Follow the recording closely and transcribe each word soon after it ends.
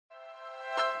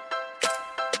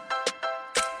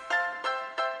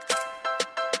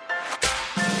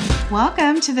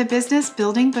Welcome to the Business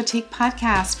Building Boutique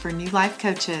podcast for new life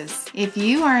coaches. If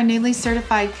you are a newly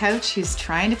certified coach who's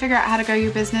trying to figure out how to grow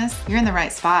your business, you're in the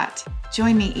right spot.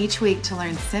 Join me each week to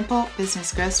learn simple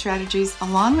business growth strategies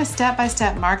along with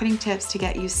step-by-step marketing tips to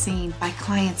get you seen by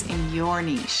clients in your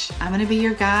niche. I'm going to be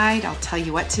your guide. I'll tell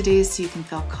you what to do so you can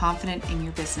feel confident in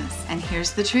your business. And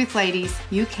here's the truth, ladies.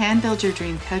 You can build your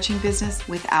dream coaching business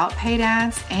without paid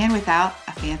ads and without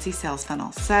a fancy sales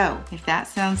funnel. So if that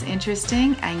sounds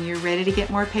interesting and you're ready to get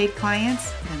more paid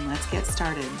clients, then let's get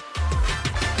started.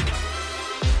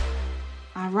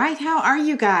 All right, how are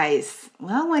you guys?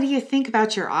 Well, what do you think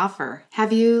about your offer?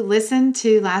 Have you listened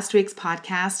to last week's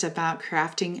podcast about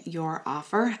crafting your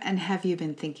offer? And have you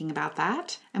been thinking about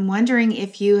that? I'm wondering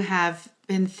if you have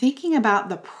been thinking about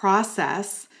the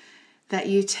process that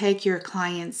you take your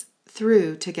clients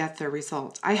through to get their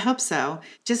result. I hope so.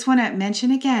 Just want to mention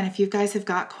again, if you guys have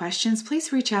got questions,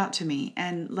 please reach out to me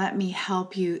and let me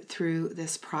help you through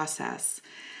this process.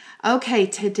 Okay,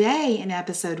 today in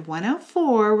episode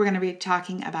 104, we're going to be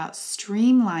talking about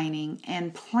streamlining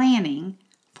and planning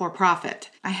for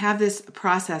profit. I have this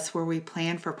process where we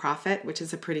plan for profit, which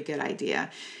is a pretty good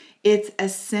idea. It's a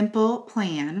simple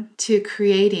plan to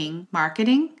creating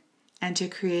marketing and to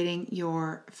creating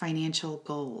your financial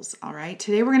goals, all right?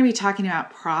 Today we're going to be talking about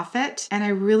profit, and I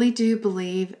really do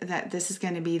believe that this is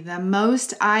going to be the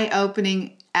most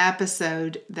eye-opening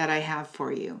episode that I have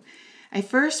for you. I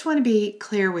first want to be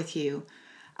clear with you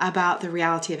about the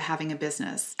reality of having a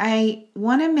business. I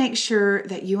want to make sure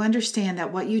that you understand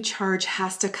that what you charge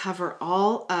has to cover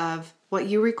all of what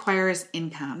you require as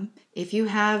income. If you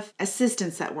have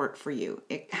assistants that work for you,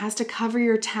 it has to cover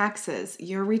your taxes,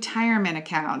 your retirement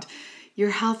account,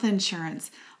 your health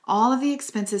insurance, all of the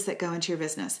expenses that go into your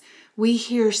business. We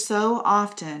hear so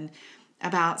often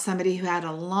about somebody who had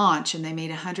a launch and they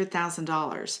made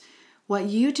 $100,000. What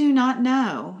you do not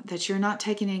know that you're not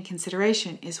taking into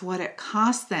consideration is what it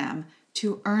costs them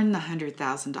to earn the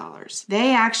 $100,000.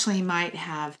 They actually might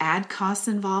have ad costs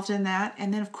involved in that.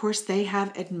 And then, of course, they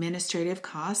have administrative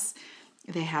costs.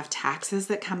 They have taxes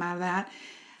that come out of that.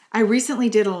 I recently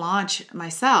did a launch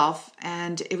myself,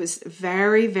 and it was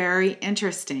very, very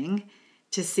interesting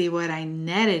to see what I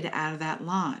netted out of that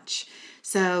launch.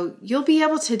 So you'll be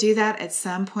able to do that at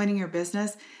some point in your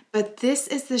business. But this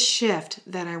is the shift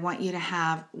that I want you to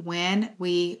have when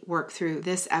we work through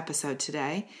this episode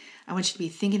today. I want you to be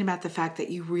thinking about the fact that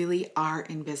you really are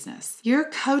in business. Your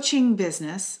coaching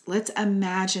business, let's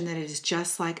imagine that it is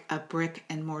just like a brick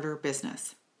and mortar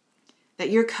business.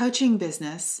 That your coaching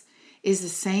business is the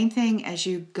same thing as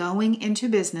you going into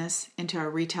business into a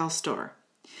retail store.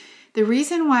 The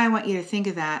reason why I want you to think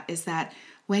of that is that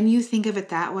when you think of it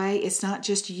that way, it's not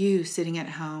just you sitting at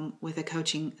home with a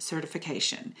coaching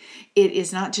certification. It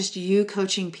is not just you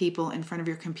coaching people in front of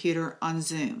your computer on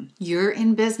Zoom. You're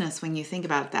in business when you think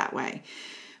about it that way.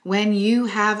 When you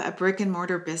have a brick and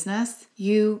mortar business,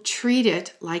 you treat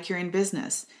it like you're in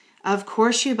business. Of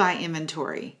course you buy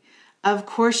inventory. Of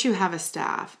course you have a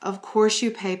staff. Of course you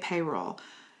pay payroll.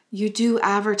 You do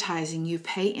advertising, you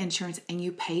pay insurance, and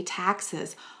you pay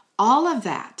taxes. All of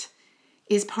that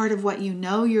is part of what you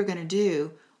know you're going to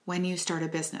do when you start a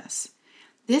business.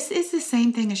 This is the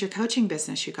same thing as your coaching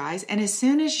business, you guys. And as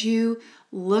soon as you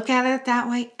look at it that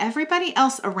way, everybody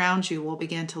else around you will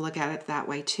begin to look at it that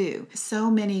way too. So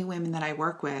many women that I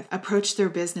work with approach their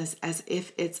business as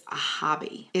if it's a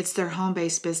hobby. It's their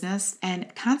home-based business.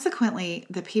 And consequently,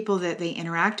 the people that they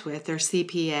interact with, their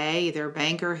CPA, their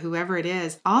banker, whoever it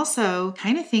is, also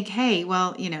kind of think, hey,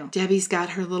 well, Debbie's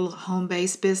got her little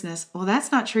home-based business. Well,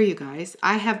 that's not true, you guys.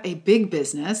 I have a big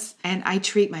business and I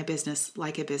treat my business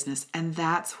like a business. And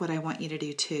that's what I want you to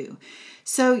do too.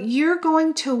 So you're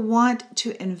going to want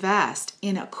to invest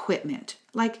in equipment.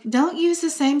 Like, don't use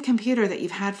the same computer that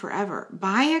you've had forever.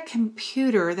 Buy a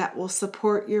computer that will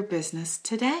support your business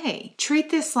today.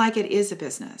 Treat this like it is a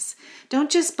business.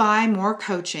 Don't just buy more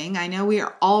coaching. I know we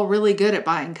are all really good at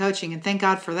buying coaching, and thank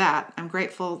God for that. I'm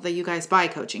grateful that you guys buy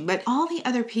coaching, but all the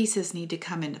other pieces need to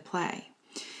come into play.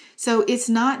 So it's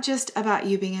not just about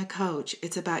you being a coach.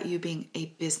 It's about you being a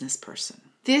business person.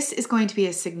 This is going to be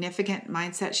a significant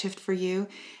mindset shift for you.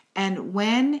 And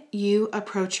when you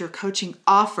approach your coaching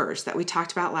offers that we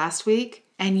talked about last week,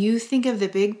 and you think of the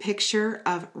big picture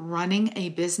of running a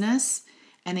business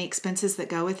and the expenses that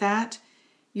go with that,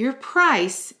 your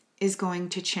price is going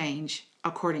to change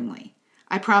accordingly.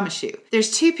 I promise you.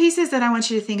 There's two pieces that I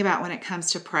want you to think about when it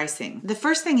comes to pricing. The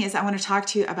first thing is I want to talk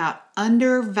to you about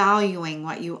undervaluing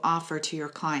what you offer to your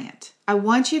client. I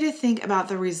want you to think about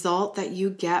the result that you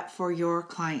get for your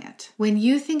client. When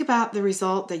you think about the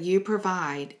result that you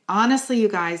provide, honestly, you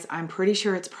guys, I'm pretty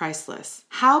sure it's priceless.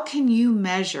 How can you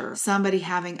measure somebody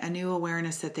having a new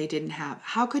awareness that they didn't have?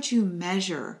 How could you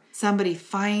measure somebody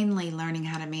finally learning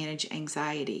how to manage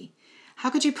anxiety? How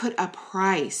could you put a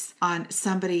price on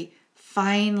somebody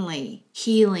finally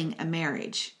healing a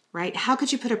marriage, right? How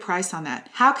could you put a price on that?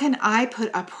 How can I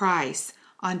put a price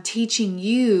on teaching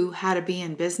you how to be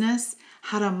in business,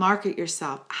 how to market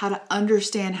yourself, how to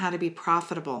understand how to be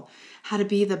profitable, how to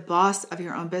be the boss of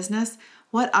your own business?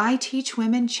 What I teach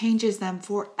women changes them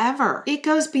forever. It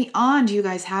goes beyond you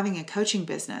guys having a coaching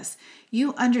business.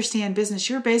 You understand business.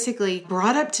 You're basically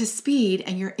brought up to speed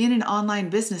and you're in an online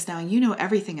business now and you know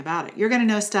everything about it. You're going to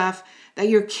know stuff that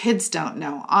your kids don't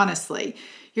know, honestly.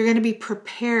 You're going to be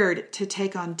prepared to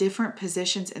take on different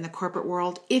positions in the corporate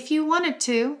world if you wanted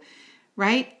to,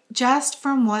 right? Just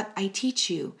from what I teach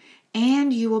you.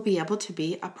 And you will be able to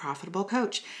be a profitable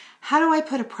coach. How do I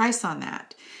put a price on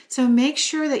that? So make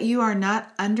sure that you are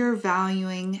not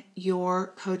undervaluing your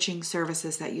coaching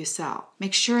services that you sell.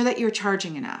 Make sure that you're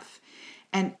charging enough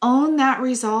and own that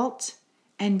result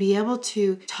and be able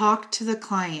to talk to the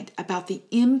client about the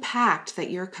impact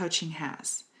that your coaching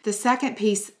has. The second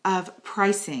piece of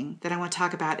pricing that I want to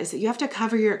talk about is that you have to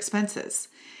cover your expenses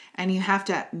and you have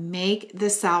to make the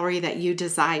salary that you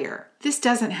desire. This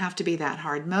doesn't have to be that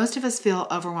hard. Most of us feel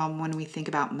overwhelmed when we think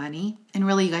about money. And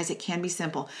really, you guys, it can be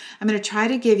simple. I'm going to try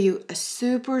to give you a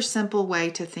super simple way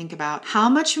to think about how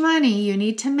much money you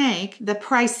need to make, the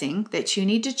pricing that you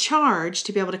need to charge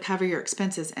to be able to cover your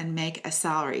expenses and make a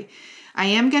salary. I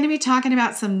am going to be talking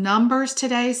about some numbers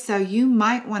today, so you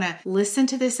might want to listen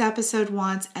to this episode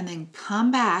once and then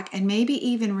come back and maybe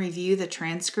even review the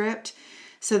transcript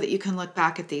so that you can look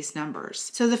back at these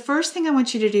numbers. So the first thing I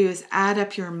want you to do is add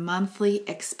up your monthly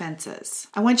expenses.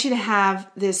 I want you to have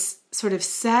this sort of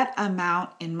set amount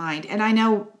in mind. And I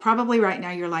know probably right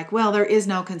now you're like, well, there is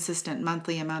no consistent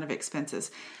monthly amount of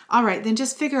expenses. All right, then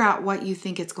just figure out what you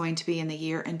think it's going to be in the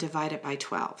year and divide it by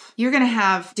 12. You're going to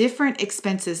have different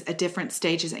expenses at different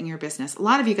stages in your business. A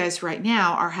lot of you guys right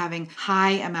now are having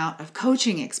high amount of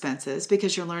coaching expenses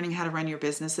because you're learning how to run your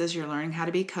businesses, you're learning how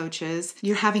to be coaches.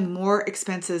 You're having more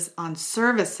expenses on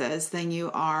services than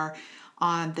you are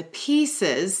on the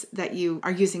pieces that you are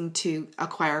using to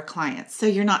acquire clients. So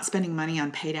you're not spending money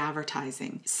on paid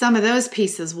advertising. Some of those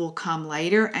pieces will come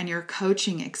later, and your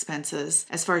coaching expenses,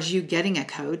 as far as you getting a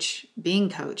coach, being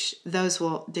coached, those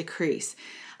will decrease.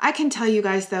 I can tell you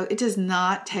guys though, it does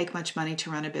not take much money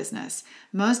to run a business.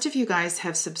 Most of you guys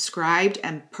have subscribed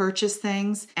and purchased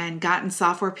things and gotten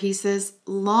software pieces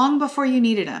long before you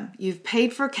needed them. You've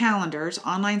paid for calendars,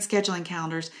 online scheduling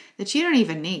calendars that you don't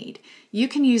even need. You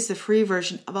can use the free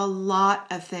version of a lot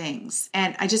of things.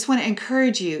 And I just want to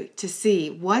encourage you to see,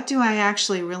 what do I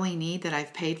actually really need that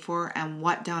I've paid for and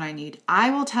what don't I need? I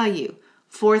will tell you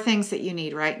 4 things that you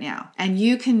need right now. And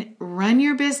you can run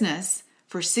your business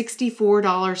for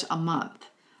 $64 a month.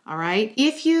 All right.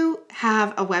 If you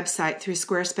have a website through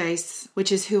Squarespace,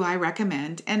 which is who I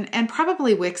recommend, and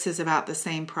probably Wix is about the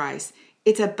same price,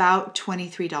 it's about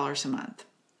 $23 a month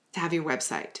to have your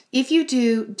website. If you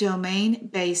do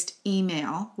domain-based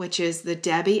email, which is the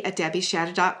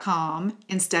Debbie@DebbieShatta.com,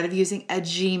 instead of using a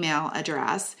Gmail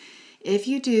address, if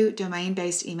you do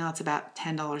domain-based email, it's about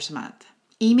 $10 a month.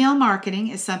 Email marketing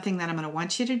is something that I'm going to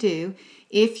want you to do.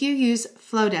 If you use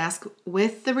Flowdesk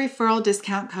with the referral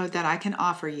discount code that I can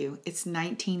offer you, it's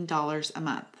 $19 a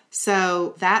month.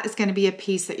 So that is going to be a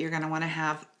piece that you're going to want to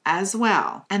have as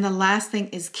well. And the last thing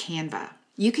is Canva.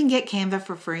 You can get Canva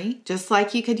for free, just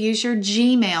like you could use your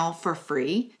Gmail for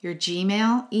free, your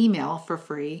Gmail email for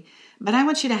free. But I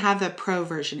want you to have the pro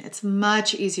version. It's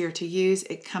much easier to use.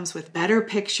 It comes with better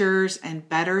pictures and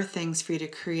better things for you to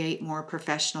create more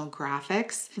professional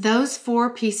graphics. Those 4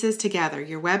 pieces together,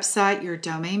 your website, your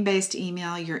domain-based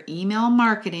email, your email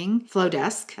marketing,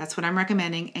 Flowdesk, that's what I'm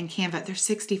recommending, and Canva, they're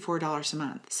 $64 a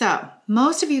month. So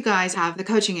most of you guys have the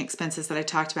coaching expenses that I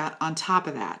talked about on top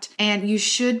of that. And you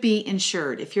should be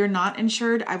insured. If you're not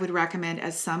insured, I would recommend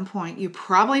at some point, you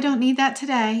probably don't need that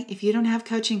today. If you don't have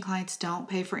coaching clients, don't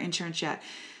pay for insurance yet.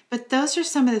 But those are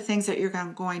some of the things that you're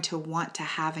going to want to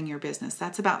have in your business.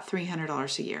 That's about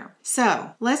 $300 a year.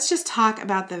 So let's just talk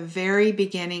about the very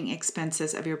beginning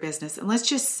expenses of your business. And let's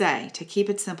just say, to keep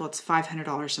it simple, it's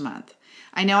 $500 a month.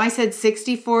 I know I said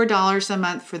 $64 a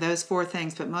month for those 4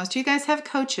 things, but most of you guys have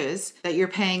coaches that you're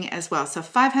paying as well. So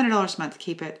 $500 a month,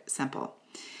 keep it simple.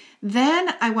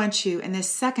 Then I want you in this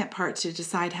second part to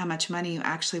decide how much money you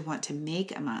actually want to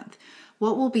make a month.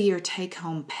 What will be your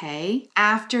take-home pay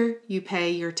after you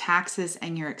pay your taxes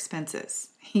and your expenses?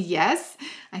 Yes,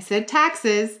 I said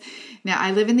taxes. Now,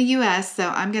 I live in the US, so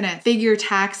I'm going to figure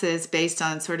taxes based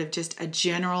on sort of just a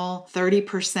general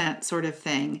 30% sort of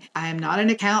thing. I am not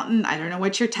an accountant. I don't know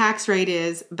what your tax rate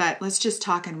is, but let's just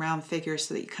talk in round figures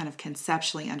so that you kind of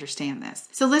conceptually understand this.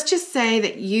 So let's just say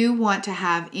that you want to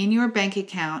have in your bank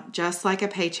account just like a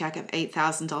paycheck of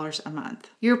 $8,000 a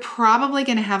month. You're probably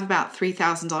going to have about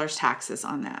 $3,000 taxes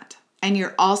on that. And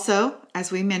you're also,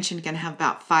 as we mentioned, going to have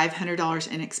about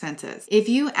 $500 in expenses. If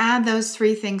you add those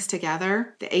three things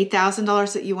together, the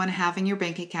 $8,000 that you want to have in your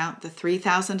bank account, the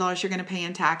 $3,000 you're going to pay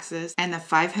in taxes, and the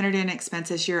 $500 in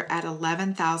expenses, you're at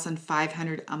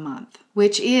 $11,500 a month,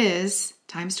 which is,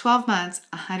 times 12 months,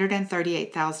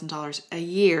 $138,000 a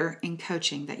year in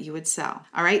coaching that you would sell.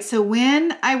 All right, so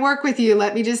when I work with you,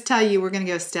 let me just tell you, we're going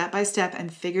to go step by step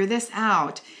and figure this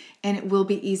out, and it will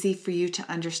be easy for you to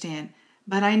understand.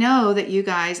 But I know that you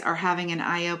guys are having an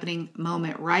eye-opening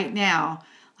moment right now,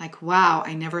 like, wow,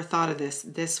 I never thought of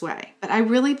this way. But I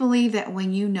really believe that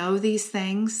when you know these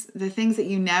things, the things that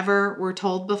you never were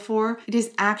told before, it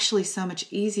is actually so much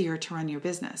easier to run your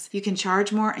business. You can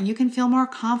charge more and you can feel more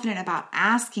confident about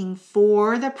asking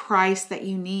for the price that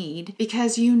you need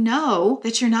because you know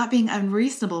that you're not being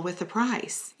unreasonable with the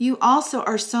price. You also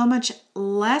are so much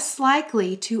less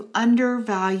likely to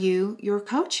undervalue your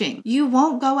coaching. You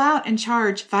won't go out and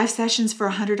charge 5 sessions for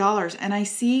 $100. And I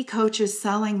see coaches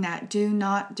selling that. Do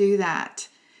not do that.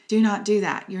 Do not do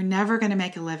that. You're never going to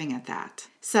make a living at that.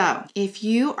 So if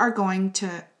you are going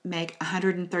to make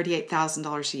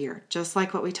 $138,000 a year, just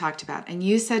like what we talked about, and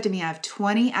you said to me, I have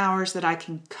 20 hours that I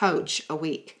can coach a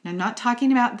week. And I'm not talking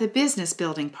about the business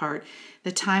building part,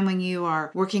 the time when you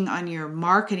are working on your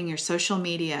marketing, your social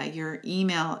media, your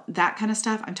email, that kind of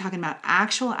stuff. I'm talking about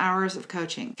actual hours of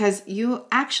coaching because you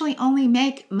actually only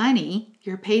make money.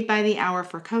 You're paid by the hour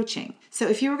for coaching. So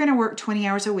if you were going to work 20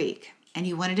 hours a week, and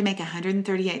you wanted to make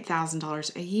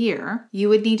 $138,000 a year, you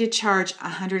would need to charge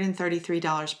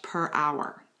 $133 per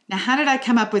hour. Now, how did I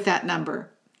come up with that number?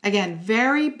 Again,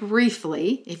 very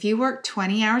briefly, if you work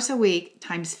 20 hours a week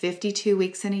times 52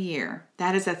 weeks in a year,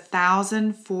 that is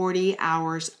 1,040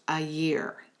 hours a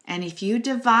year. And if you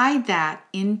divide that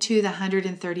into the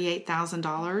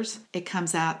 $138,000, it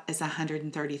comes out as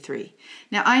 $133,000.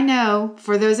 Now, I know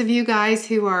for those of you guys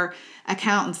who are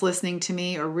accountants listening to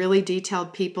me or really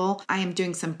detailed people, I am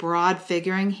doing some broad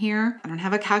figuring here. I don't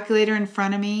have a calculator in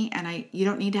front of me, and you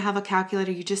don't need to have a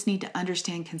calculator. You just need to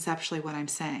understand conceptually what I'm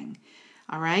saying.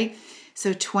 All right?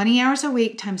 So 20 hours a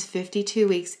week times 52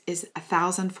 weeks is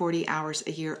 1,040 hours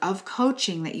a year of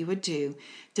coaching that you would do.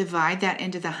 Divide that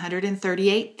into the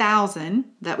 $138,000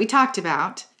 that we talked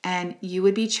about, and you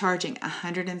would be charging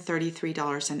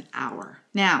 $133 an hour.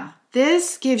 Now,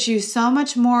 this gives you so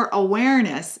much more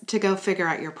awareness to go figure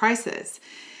out your prices.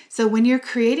 So when you're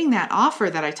creating that offer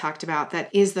that I talked about, that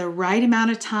is the right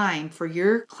amount of time for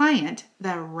your client,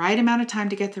 the right amount of time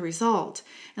to get the result.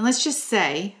 And let's just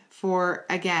say, for,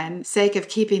 again, sake of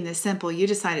keeping this simple, you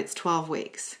decide it's 12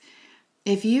 weeks.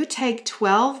 If you take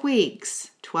 12 weeks,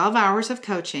 12 hours of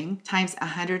coaching times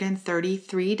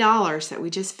 $133 that we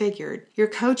just figured, your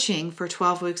coaching for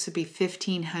 12 weeks would be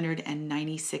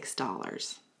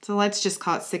 $1,596. So let's just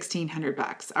call it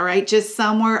 $1,600, all right? Just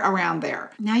somewhere around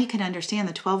there. Now you can understand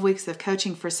the 12 weeks of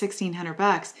coaching for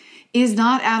 $1,600 is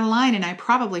not out of line, and I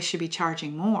probably should be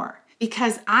charging more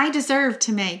because I deserve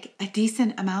to make a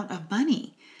decent amount of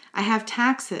money. I have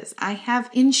taxes, I have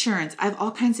insurance, I have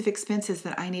all kinds of expenses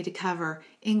that I need to cover,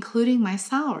 including my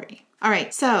salary. All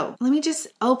right, so let me just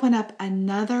open up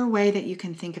another way that you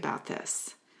can think about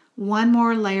this. One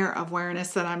more layer of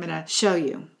awareness that I'm going to show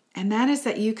you. And that is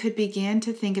that you could begin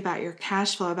to think about your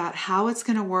cash flow, about how it's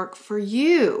going to work for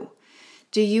you.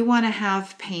 Do you want to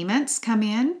have payments come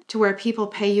in to where people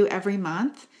pay you every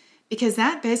month? Because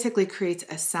that basically creates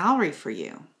a salary for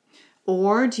you.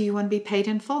 Or do you want to be paid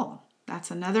in full?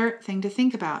 That's another thing to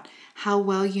think about, how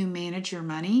well you manage your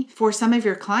money. For some of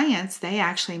your clients, they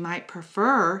actually might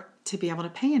prefer to be able to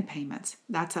pay in payments.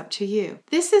 That's up to you.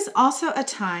 This is also a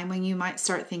time when you might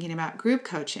start thinking about group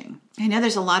coaching. I know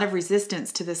there's a lot of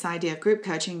resistance to this idea of group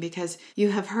coaching because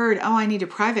you have heard, oh, I need a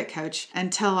private coach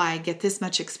until I get this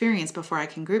much experience before I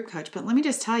can group coach. But let me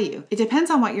just tell you, it depends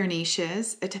on what your niche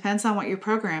is. It depends on what your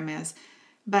program is.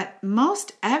 But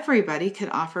most everybody could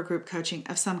offer group coaching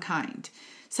of some kind.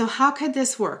 So how could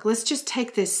this work? Let's just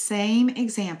take this same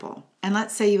example. And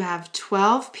let's say you have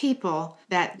 12 people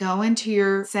that go into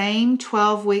your same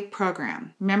 12-week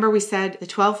program. Remember we said the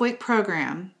 12-week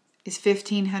program is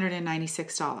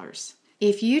 $1,596.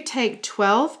 If you take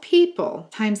 12 people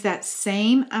times that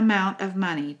same amount of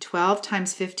money, 12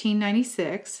 times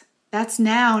 $1,596, that's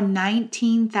now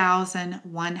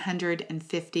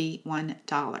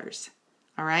 $19,151.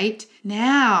 All right?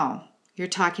 Now you're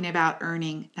talking about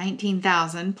earning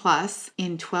 $19,000 plus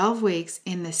in 12 weeks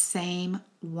in the same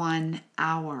 1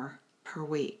 hour per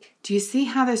week. Do you see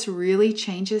how this really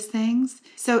changes things?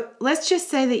 So let's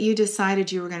just say that you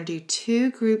decided you were going to do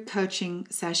 2 group coaching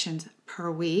sessions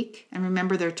per week. And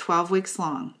remember, they're 12 weeks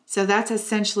long. So that's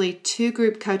essentially 2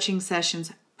 group coaching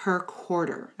sessions per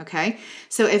quarter, okay?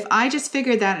 So if I just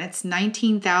figured that it's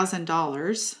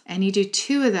 $19,000 and you do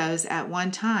 2 of those at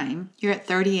one time, you're at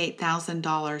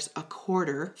 $38,000 a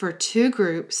quarter for 2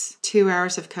 groups, 2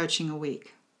 hours of coaching a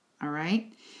week, all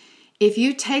right? If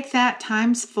you take that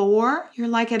times 4, you're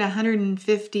like at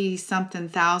 $150-something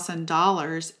thousand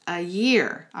a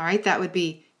year, all right? That would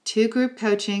be 2 group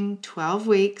coaching, 12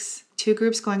 weeks, 2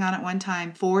 groups going on at one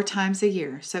time, 4 times a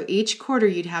year. So each quarter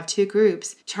you'd have 2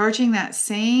 groups charging that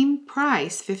same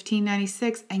price,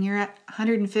 $1,596, and you're at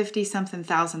 $150-something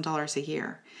thousand a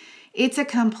year. It's a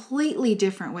completely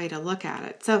different way to look at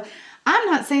it. So I'm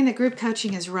not saying that group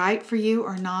coaching is right for you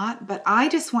or not, but I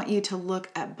just want you to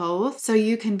look at both so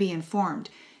you can be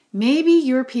informed. Maybe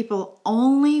your people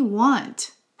only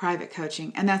want private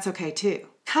coaching, and that's okay too.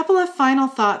 Couple of final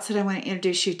thoughts that I want to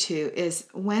introduce you to is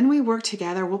when we work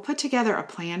together, we'll put together a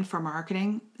plan for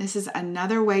marketing. This is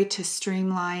another way to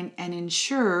streamline and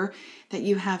ensure that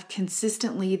you have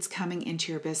consistent leads coming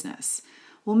into your business.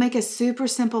 We'll make a super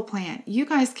simple plan. You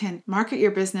guys can market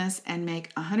your business and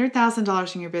make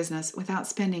 $100,000 in your business without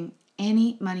spending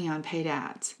any money on paid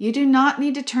ads. You do not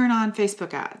need to turn on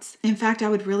Facebook ads. In fact, I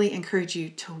would really encourage you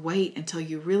to wait until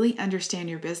you really understand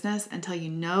your business, until you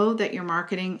know that your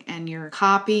marketing and your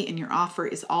copy and your offer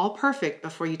is all perfect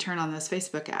before you turn on those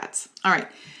Facebook ads. All right.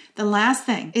 The last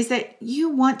thing is that you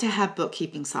want to have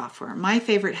bookkeeping software. My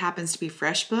favorite happens to be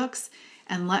FreshBooks.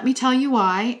 And let me tell you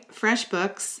why.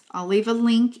 FreshBooks, I'll leave a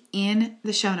link in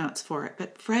the show notes for it,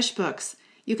 but FreshBooks,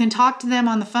 you can talk to them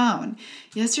on the phone.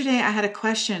 Yesterday, I had a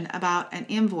question about an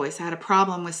invoice. I had a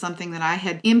problem with something that I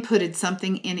had inputted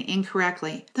something in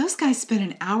incorrectly. Those guys spent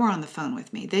an hour on the phone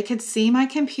with me. They could see my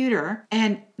computer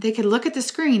and they could look at the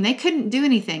screen. They couldn't do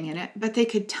anything in it, but they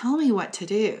could tell me what to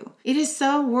do. It is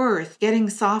so worth getting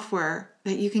software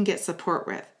that you can get support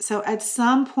with. So at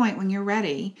some point when you're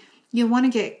ready, you'll want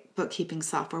to get bookkeeping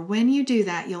software. When you do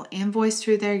that, you'll invoice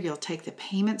through there, you'll take the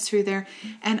payments through there,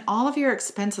 and all of your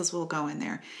expenses will go in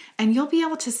there. And you'll be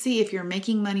able to see if you're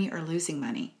making money or losing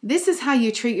money. This is how you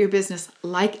treat your business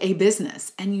like a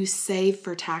business, and you save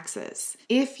for taxes.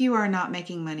 If you are not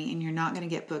making money and you're not going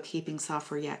to get bookkeeping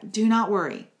software yet, do not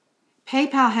worry.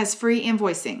 PayPal has free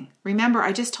invoicing. Remember,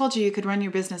 I just told you you could run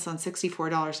your business on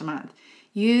 $64 a month.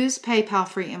 Use PayPal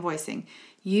free invoicing.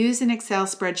 Use an Excel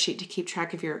spreadsheet to keep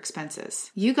track of your expenses.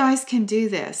 You guys can do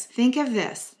this. Think of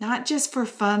this, not just for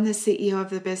fun, the CEO of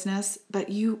the business, but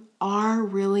you are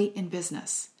really in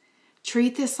business.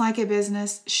 Treat this like a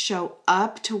business, show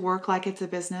up to work like it's a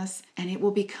business, and it will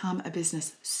become a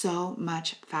business so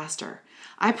much faster.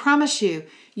 I promise you,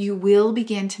 you will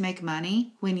begin to make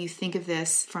money when you think of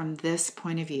this from this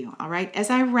point of view, all right? As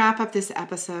I wrap up this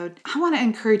episode, I want to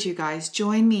encourage you guys,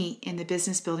 join me in the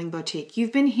Business Building Boutique.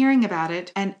 You've been hearing about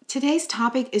it, and today's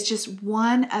topic is just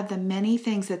one of the many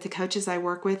things that the coaches I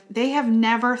work with, they have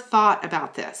never thought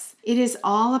about this. It is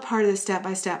all a part of the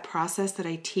step-by-step process that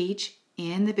I teach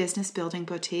in the Business Building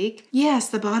Boutique. Yes,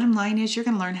 the bottom line is you're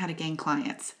going to learn how to gain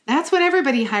clients. That's what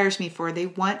everybody hires me for. They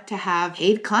want to have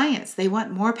paid clients. They want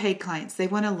more paid clients. They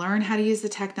want to learn how to use the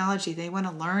technology. They want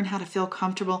to learn how to feel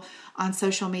comfortable on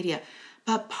social media.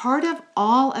 But part of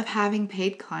all of having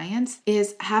paid clients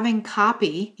is having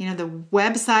copy, the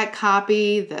website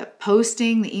copy, the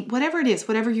posting, whatever it is,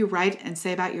 whatever you write and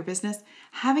say about your business,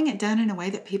 having it done in a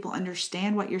way that people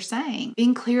understand what you're saying,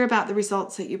 being clear about the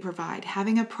results that you provide,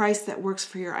 having a price that works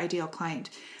for your ideal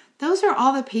client. Those are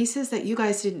all the pieces that you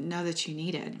guys didn't know that you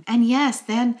needed. And yes,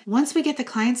 then once we get the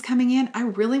clients coming in, I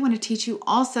really want to teach you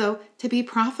also to be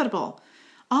profitable.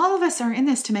 All of us are in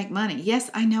this to make money. Yes,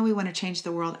 I know we want to change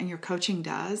the world and your coaching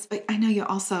does, but I know you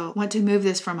also want to move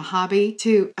this from a hobby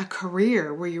to a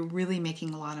career where you're really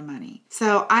making a lot of money.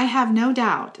 So I have no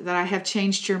doubt that I have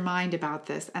changed your mind about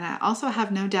this. And I also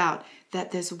have no doubt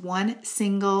that this one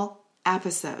single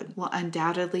episode will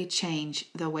undoubtedly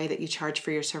change the way that you charge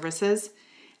for your services.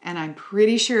 And I'm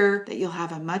pretty sure that you'll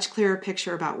have a much clearer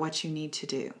picture about what you need to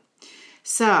do.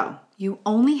 So you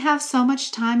only have so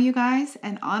much time, you guys,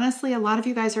 and honestly, a lot of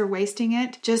you guys are wasting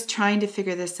it just trying to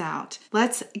figure this out.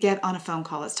 Let's get on a phone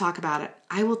call. Let's talk about it.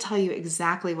 I will tell you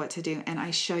exactly what to do, and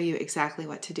I show you exactly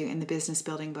what to do in the Business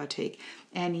Building Boutique.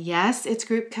 And yes, it's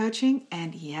group coaching,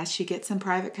 and yes, you get some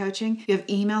private coaching. You have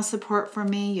email support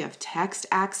from me. You have text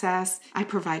access. I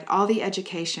provide all the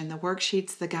education, the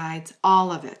worksheets, the guides,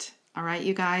 all of it. All right,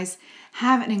 you guys,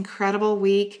 have an incredible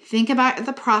week. Think about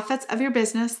the profits of your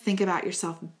business. Think about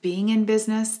yourself being in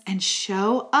business and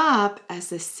show up as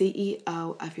the CEO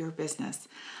of your business.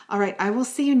 All right, I will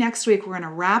see you next week. We're going to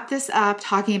wrap this up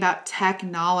talking about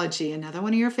technology, another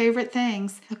one of your favorite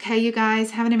things. Okay, you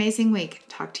guys, have an amazing week.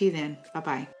 Talk to you then.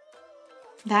 Bye-bye.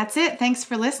 That's it. Thanks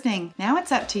for listening. Now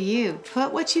it's up to you.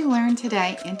 Put what you learned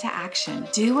today into action.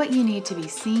 Do what you need to be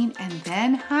seen and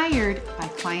then hired by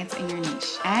clients in your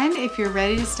niche. And if you're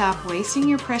ready to stop wasting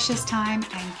your precious time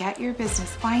and get your business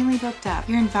finally booked up,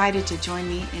 you're invited to join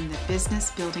me in the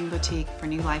Business Building Boutique for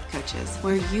New Life Coaches,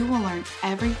 where you will learn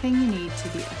everything you need to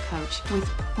be a coach with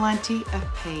plenty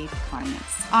of paid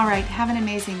clients. All right, have an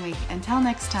amazing week. Until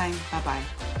next time,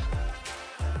 bye-bye.